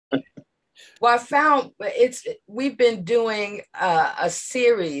Well, I found we've been doing a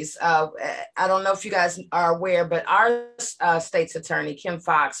series. I don't know if you guys are aware, but our state's attorney, Kim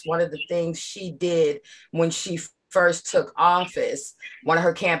Fox, one of the things she did when she first took office, one of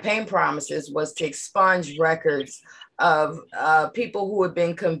her campaign promises was to expunge records of people who had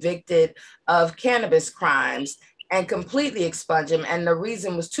been convicted of cannabis crimes and completely expunge them. And the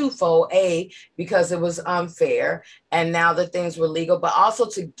reason was twofold. A, because it was unfair, and now that things were legal, but also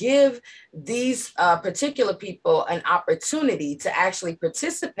to give these particular people an opportunity to actually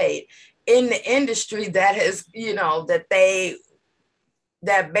participate in the industry that has,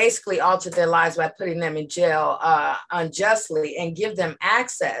 that basically altered their lives by putting them in jail unjustly, and give them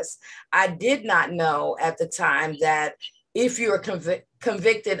access. I did not know at the time that if you're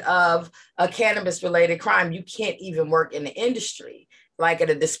convicted of a cannabis related crime, you can't even work in the industry, like at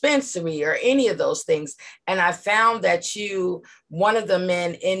a dispensary or any of those things. And I found that one of the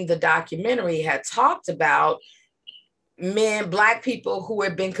men in the documentary had talked about Black people who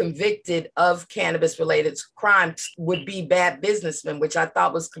had been convicted of cannabis related crimes would be bad businessmen, which I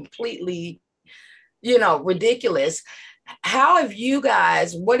thought was completely, ridiculous. What have you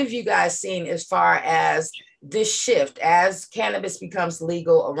guys seen as far as this shift as cannabis becomes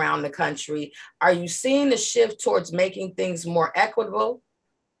legal around the country? Are you seeing the shift towards making things more equitable?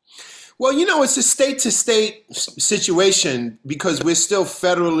 Well, it's a state to state situation because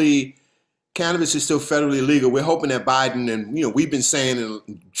cannabis is still federally legal. We're hoping that Biden and, we've been saying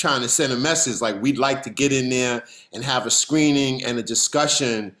and trying to send a message like we'd like to get in there and have a screening and a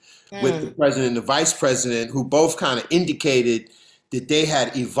discussion with the president and the vice president, who both kind of indicated that they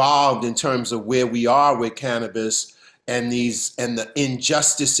had evolved in terms of where we are with cannabis and the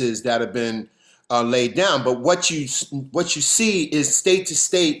injustices that have been laid down. But what you see is state to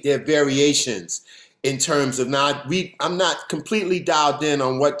state, there are variations in terms of I'm not completely dialed in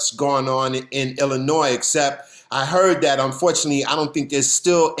on what's going on in Illinois, except I heard that unfortunately I don't think there's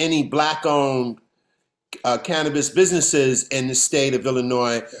still any Black-owned cannabis businesses in the state of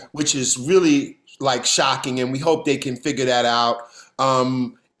Illinois, which is really like shocking, and we hope they can figure that out.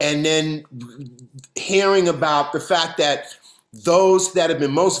 And then hearing about the fact that those that have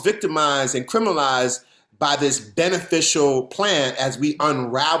been most victimized and criminalized by this beneficial plan, as we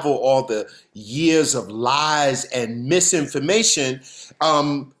unravel all the years of lies and misinformation,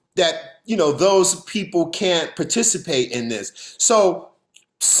 that those people can't participate in this. So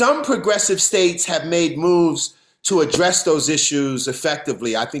some progressive states have made moves to address those issues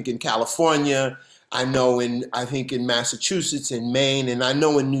effectively. I think in California, I think in Massachusetts, in Maine, and I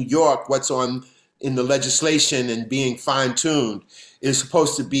know in New York, what's on in the legislation and being fine-tuned is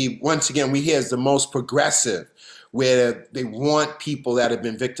supposed to be, once again, we hear is the most progressive, where they want people that have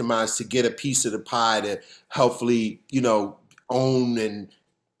been victimized to get a piece of the pie to hopefully, own and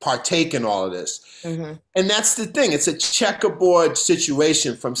partake in all of this. Mm-hmm. And that's the thing. It's a checkerboard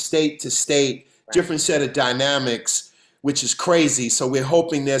situation from state to state, right. Different set of dynamics, which is crazy. So we're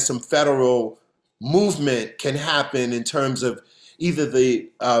hoping there's some federal movement can happen in terms of either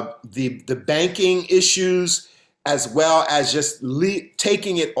the banking issues, as well as just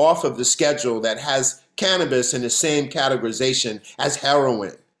taking it off of the schedule that has cannabis in the same categorization as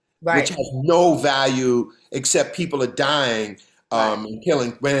heroin, right. Which has no value except people are dying and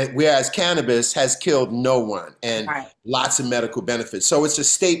killing, whereas cannabis has killed no one and lots of medical benefits. So it's a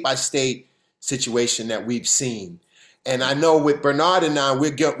state-by-state situation that we've seen. And I know with Bernard and I, I'm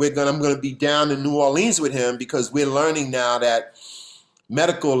going to be down in New Orleans with him because we're learning now that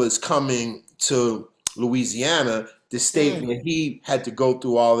medical is coming to Louisiana, the state where he had to go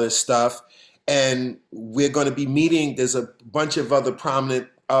through all this stuff. And we're going to be meeting, there's a bunch of other prominent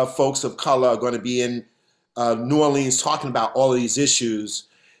folks of color are going to be in New Orleans talking about all of these issues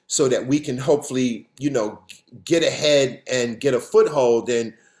so that we can hopefully, get ahead and get a foothold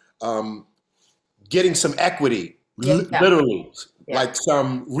in getting some equity, literally, like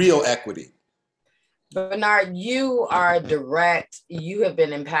some real equity. Bernard, you have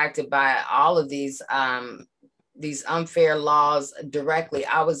been impacted by all of these unfair laws directly.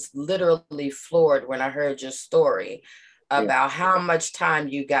 I was literally floored when I heard your story about how much time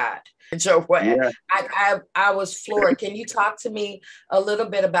you got. So I was floored. Can you talk to me a little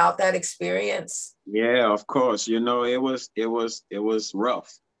bit about that experience? Yeah, of course. It was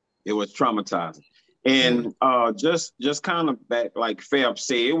rough. It was traumatizing. And just kind of back, like Fab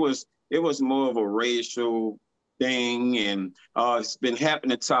said, it was more of a racial thing, and it's been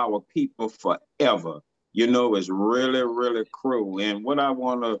happening to our people forever. It's really, really cruel. And what I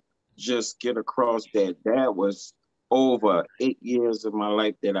want to just get across that was over 8 years of my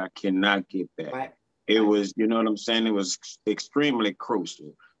life that I cannot get back. Right. It was, you know what I'm saying? It was extremely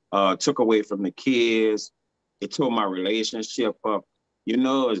crucial. took away from the kids. It tore my relationship up. You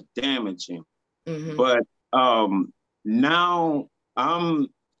know, it's damaging. But now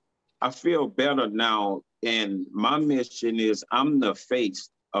I feel better now, and my mission is I'm the face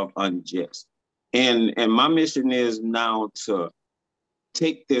of unjust, and my mission is now to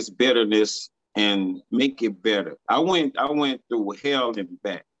take this bitterness and make it better. I went through hell and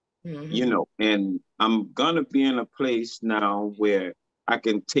back, you know, and I'm gonna be in a place now where I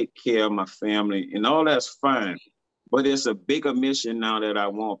can take care of my family, and all that's fine. But it's a bigger mission now that I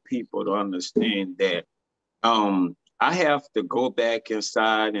want people to understand that I have to go back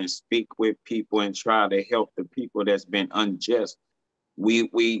inside and speak with people and try to help the people that's been unjust.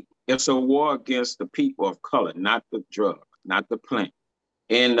 It's a war against the people of color, not the drug, not the plant.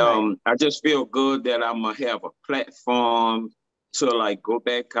 And I just feel good that I'm gonna have a platform to like go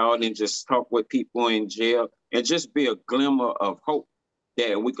back out and just talk with people in jail and just be a glimmer of hope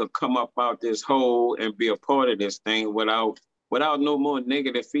that we could come up out this hole and be a part of this thing without no more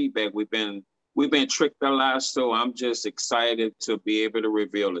negative feedback. We've been tricked a lot, so I'm just excited to be able to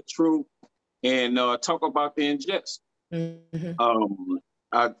reveal the truth and talk about the unjust. I'm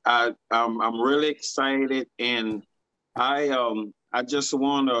really excited, and I just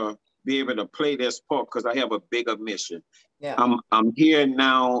want to be able to play this part because I have a bigger mission. Yeah. I'm here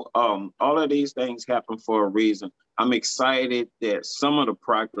now. All of these things happen for a reason. I'm excited that some of the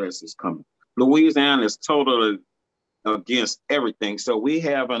progress is coming. Louisiana is totally against everything, so we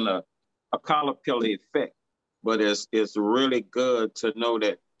having a caterpillar effect. But it's really good to know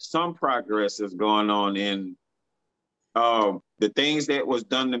that some progress is going on in the things that was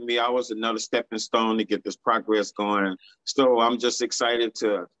done to me. I was another stepping stone to get this progress going. So I'm just excited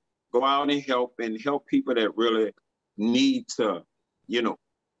to go out and help people that really need to, you know,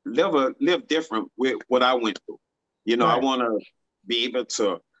 live different with what I went through. You know, I want to be able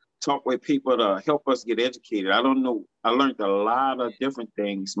to talk with people to help us get educated. I don't know. I learned a lot of different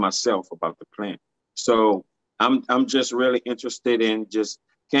things myself about the plant. So I'm just really interested in just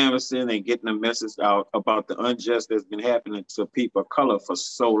canvassing and getting the message out about the unjust that's been happening to people of color for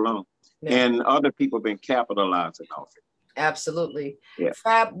so long. Yeah. And other people have been capitalizing off it. Absolutely. Yeah.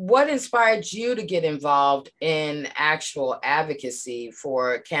 Fab, what inspired you to get involved in actual advocacy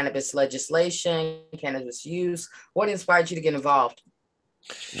for cannabis legislation, cannabis use? What inspired you to get involved?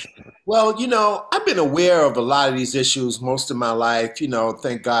 Well, you know, I've been aware of a lot of these issues most of my life. You know,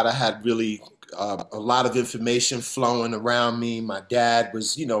 thank God I had really a lot of information flowing around me. My dad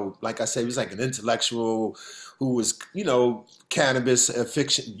was, you know, like I said, he was like an intellectual who was, you know, cannabis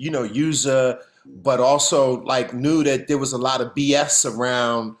fiction, you know, user, but also like knew that there was a lot of BS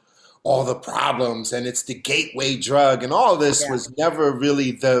around all the problems and it's the gateway drug and all this was never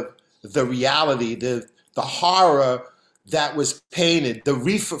really the reality, the horror that was painted,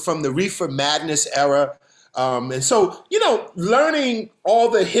 from the reefer madness era. And so, you know, learning all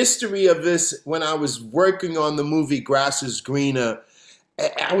the history of this when I was working on the movie Grass is Greener,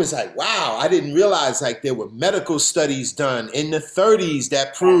 I was like, wow, I didn't realize like there were medical studies done in the 30s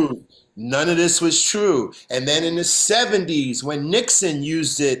that proved none of this was true. And then in the 70s, when Nixon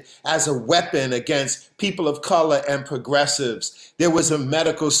used it as a weapon against people of color and progressives, there was a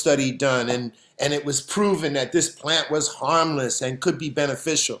medical study done and it was proven that this plant was harmless and could be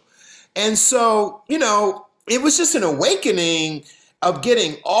beneficial. And so, you know, it was just an awakening of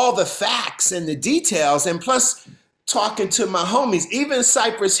getting all the facts and the details, and plus talking to my homies, even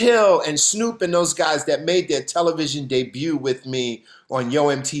Cypress Hill and Snoop and those guys that made their television debut with me on Yo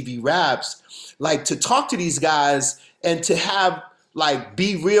MTV Raps, like to talk to these guys and to have like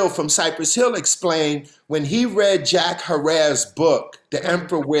Be Real from Cypress Hill explain when he read Jack Herrera's book, The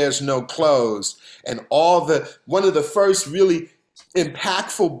Emperor Wears No Clothes, and one of the first really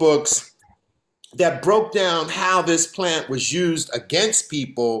impactful books that broke down how this plant was used against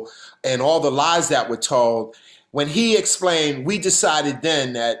people and all the lies that were told. When he explained, we decided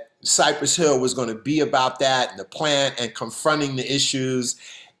then that Cypress Hill was going to be about that and the plant and confronting the issues.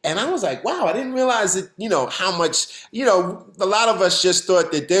 And I was like, wow, I didn't realize that, you know, how much, you know, a lot of us just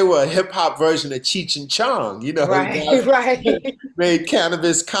thought that they were a hip hop version of Cheech and Chong, you know, right. made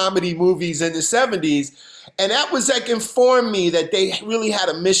cannabis comedy movies in the 70s. And that was like informed me that they really had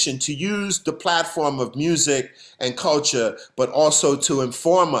a mission to use the platform of music and culture, but also to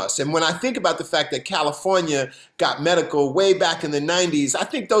inform us. And when I think about the fact that California got medical way back in the 90s, I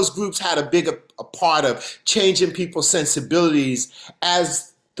think those groups had a bigger part of changing people's sensibilities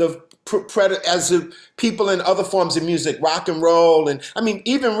as the people in other forms of music, rock and roll. And I mean,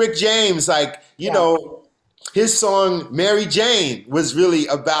 even Rick James, like, you know, his song Mary Jane was really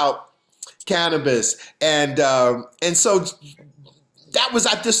about cannabis. And so that was,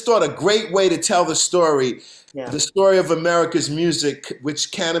 I just thought, a great way to tell the story. Yeah. The story of America's music,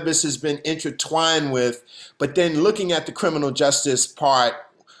 which cannabis has been intertwined with, but then looking at the criminal justice part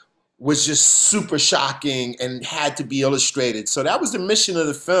was just super shocking and had to be illustrated. So that was the mission of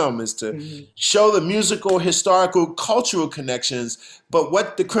the film, is to show the musical, historical, cultural connections, but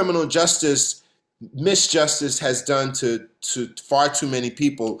what the criminal justice, misjustice has done to far too many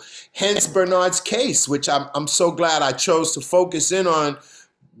people. Hence Bernard's case, which I'm so glad I chose to focus in on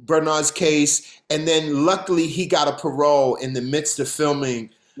Bernard's case. And then luckily he got a parole in the midst of filming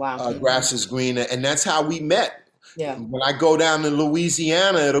Grass is Greener. And that's how we met. Yeah. When I go down to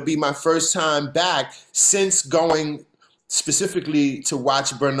Louisiana, it'll be my first time back since going specifically to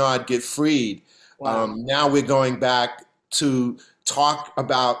watch Bernard get freed. Wow. Now we're going back to talk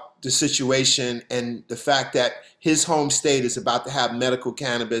about the situation and the fact that his home state is about to have medical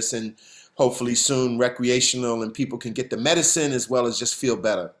cannabis and hopefully soon recreational, and people can get the medicine as well as just feel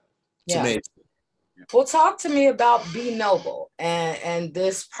better. It's amazing. Well, talk to me about Be Noble and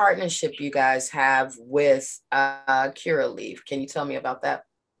this partnership you guys have with Curaleaf. Can you tell me about that?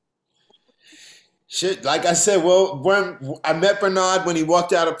 Shit, like I said, well, when I met Bernard when he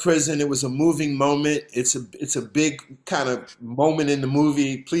walked out of prison, it was a moving moment. It's a big kind of moment in the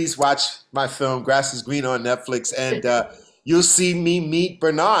movie. Please watch my film, Grass is Green, on Netflix, and you'll see me meet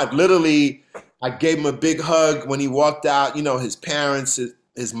Bernard. Literally, I gave him a big hug when he walked out. You know, his parents,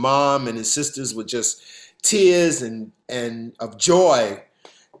 his mom and his sisters were just tears and of joy.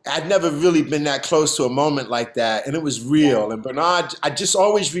 I'd never really been that close to a moment like that, and it was real. And Bernard, I just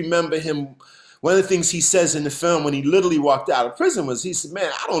always remember him. One of the things he says in the film when he literally walked out of prison was, he said,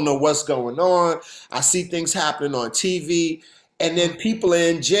 man, I don't know what's going on. I see things happening on TV, and then people are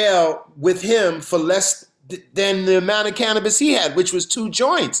in jail with him for less than the amount of cannabis he had, which was 2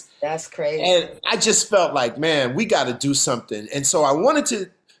 joints. That's crazy. And I just felt like, man, we got to do something. And so I wanted to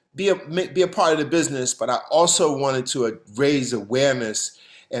be a part of the business, but I also wanted to raise awareness.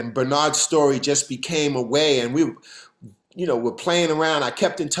 And Bernard's story just became a way. And we're playing around. I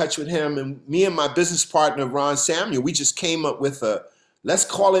kept in touch with him, and me and my business partner, Ron Samuel, we just came up with let's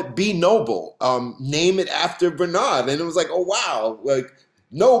call it Be Noble, name it after Bernard. And it was like, oh, wow, like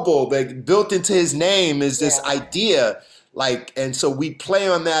Noble, like built into his name is this idea. Like, and so we play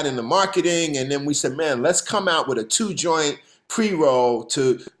on that in the marketing. And then we said, man, let's come out with a 2-joint pre-roll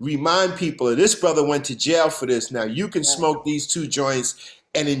to remind people that this brother went to jail for this. Now you can smoke these 2 joints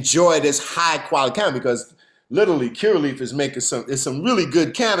and enjoy this high quality cannabis, because literally Curaleaf is making some really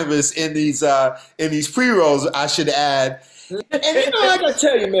good cannabis in these pre-rolls, I should add. And I gotta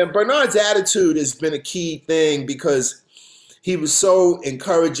tell you, man, Bernard's attitude has been a key thing, because he was so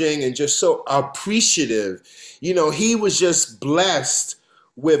encouraging and just so appreciative. He was just blessed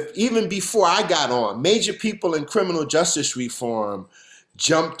with, even before I got on, major people in criminal justice reform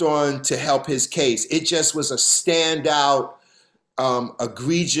jumped on to help his case. It just was a standout,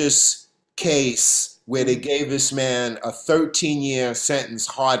 egregious case where they gave this man a 13-year sentence,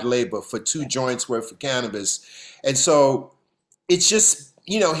 hard labor, for 2 joints worth of cannabis. And so it's just,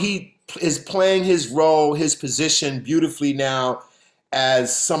 he is playing his role, his position beautifully now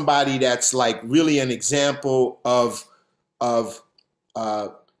as somebody that's like really an example of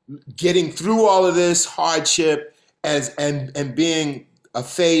getting through all of this hardship and being a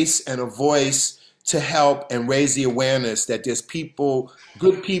face and a voice to help and raise the awareness that there's people,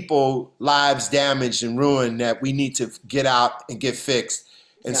 good people, lives damaged and ruined, that we need to get out and get fixed.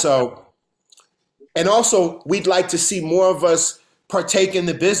 And so, and also we'd like to see more of us partake in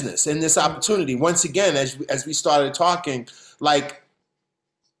the business, in this opportunity. Once again, as we started talking, like,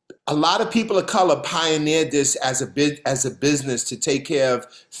 a lot of people of color pioneered this as a business to take care of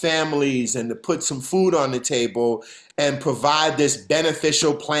families and to put some food on the table and provide this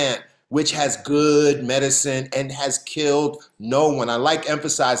beneficial plant, which has good medicine and has killed no one. I like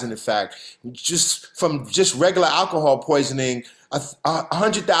emphasizing the fact, just from just regular alcohol poisoning,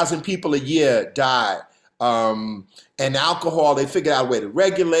 100,000 people a year die. And alcohol, they figured out a way to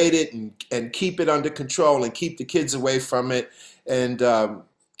regulate it and keep it under control and keep the kids away from it. And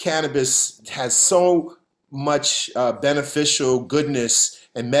cannabis has so much beneficial goodness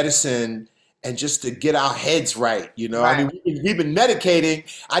and medicine, and just to get our heads right, I mean, we've been medicating.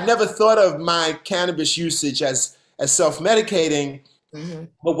 I never thought of my cannabis usage as self-medicating,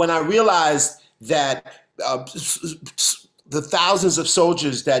 but when I realized that the thousands of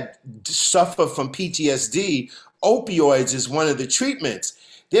soldiers that suffer from PTSD, opioids is one of the treatments.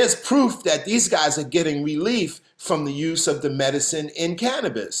 There's proof that these guys are getting relief from the use of the medicine in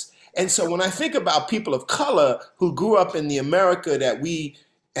cannabis. And so when I think about people of color who grew up in the America that we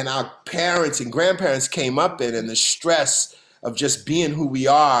and our parents and grandparents came up in, and the stress of just being who we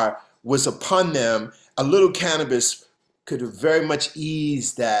are was upon them, a little cannabis could have very much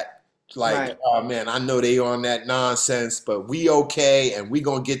eased that. Like, Right. oh man, I know they on that nonsense, but we okay, and we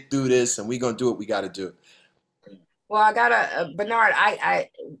gonna get through this, and we gonna do what we got to do. Well, I gotta, Bernard,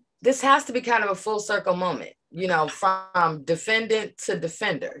 this has to be kind of a full circle moment, you know, from defendant to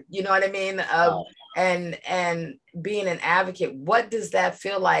defender, you know what I mean? And being an advocate, what does that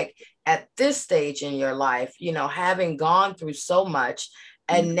feel like at this stage in your life, you know, having gone through so much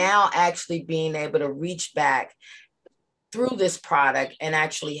and now actually being able to reach back through this product and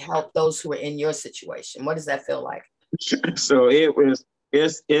actually help those who are in your situation? What does that feel like? So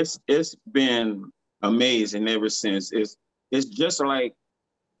it's been amazing ever since. It's just like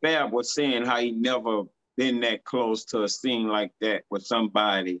Fab was saying, how he never been that close to a scene like that with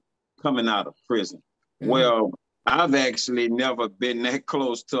somebody coming out of prison. Well, I've actually never been that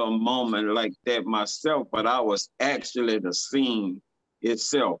close to a moment like that myself, but I was actually the scene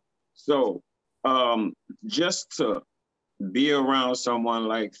itself. So just to be around someone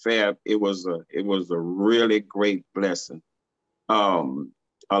like Fab, it was a really great blessing.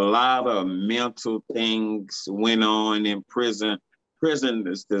 A lot of mental things went on in prison. Prison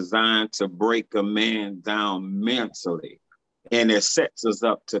is designed to break a man down mentally, and it sets us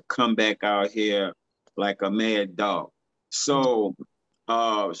up to come back out here like a mad dog. So,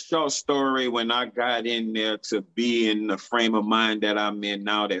 short story, when I got in there to be in the frame of mind that I'm in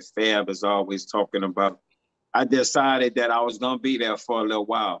now, that Fab is always talking about, I decided that I was going to be there for a little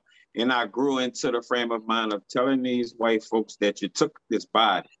while. And I grew into the frame of mind of telling these white folks that you took this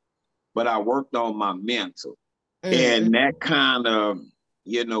body, but I worked on my mental. And that kind of,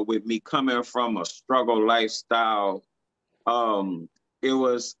 you know, with me coming from a struggle lifestyle, it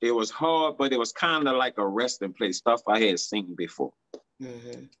was hard, but it was kind of like a resting place, stuff I had seen before.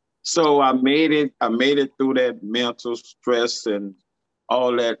 So I made it through that mental stress and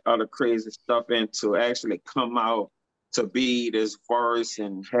all that other crazy stuff, and to actually come out to be this voice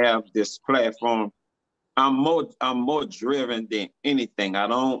and have this platform. I'm more driven than anything. I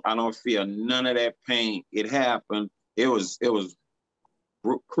don't feel none of that pain. It happened. It was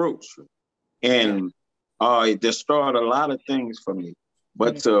crucial, and it destroyed a lot of things for me.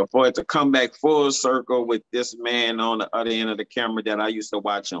 But for it to come back full circle with this man on the other end of the camera that I used to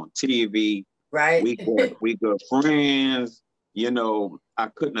watch on TV, right? We good friends. You know, I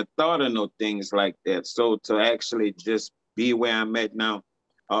couldn't have thought of no things like that. So to actually just be where I'm at now,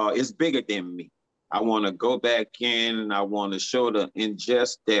 it's bigger than me. I want to go back in and I want to show the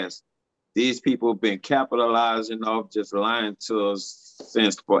injustice. These people have been capitalizing off just lying to us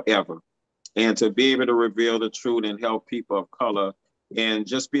since forever. And to be able to reveal the truth and help people of color and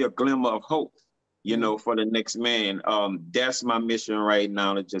just be a glimmer of hope, you know, for the next man. That's my mission right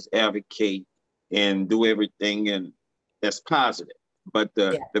now, to just advocate and do everything and that's positive. But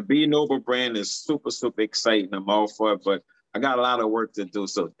the Be Noble brand is super, super exciting. I'm all for it, but I got a lot of work to do.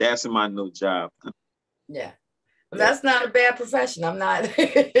 So that's my new job. Yeah. Well, that's not a bad profession. I'm not,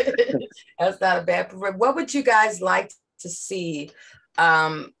 that's not a bad profession. What would you guys like to see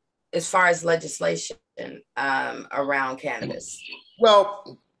as far as legislation around cannabis?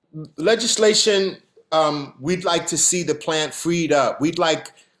 Well, legislation, we'd like to see the plant freed up. We'd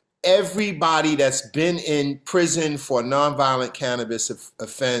like everybody that's been in prison for a nonviolent cannabis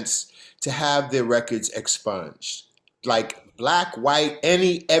offense to have their records expunged. Like black, white,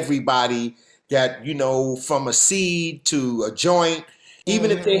 everybody that, you know, from a seed to a joint, even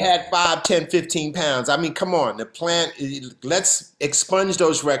if they had 5, 10, 15 pounds. I mean, come on, the plant, let's expunge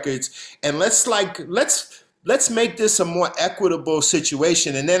those records and let's make this a more equitable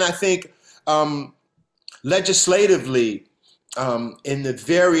situation. And then I think legislatively in the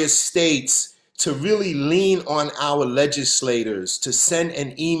various states to really lean on our legislators, to send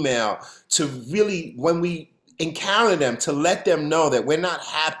an email, to really, when we encounter them, to let them know that we're not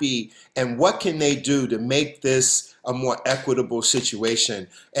happy and what can they do to make this a more equitable situation.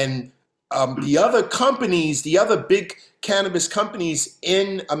 And the other companies, the other big cannabis companies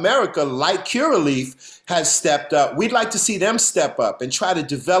in America, like Curaleaf, has stepped up. We'd like to see them step up and try to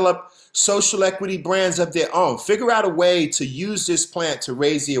develop social equity brands of their own. Figure out a way to use this plant to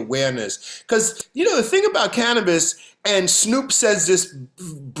raise the awareness. Because, you know, the thing about cannabis, and Snoop says this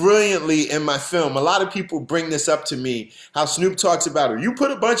brilliantly in my film, a lot of people bring this up to me, how Snoop talks about it. You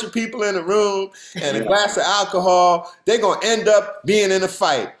put a bunch of people in a room and a glass of alcohol, they're going to end up being in a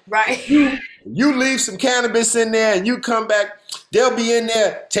fight. Right. You leave some cannabis in there and you come back, they'll be in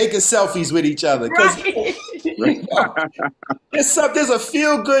there taking selfies with each other. Right. You know, there's a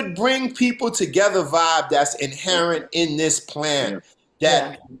feel-good, bring people together vibe that's inherent in this plant.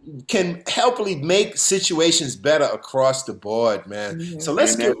 that can helpfully make situations better across the board, man. So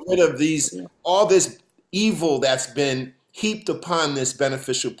let's get rid of all this evil that's been heaped upon this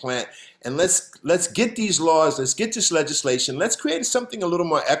beneficial plant, and let's get these laws, let's get this legislation, let's create something a little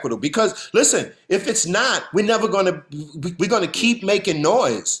more equitable. Because listen, if it's not, we're gonna keep making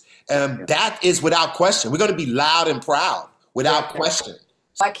noise. That is without question. We're gonna be loud and proud without question.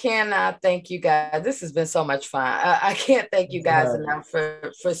 I cannot thank you guys. This has been so much fun. I can't thank you guys enough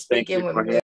for speaking with me.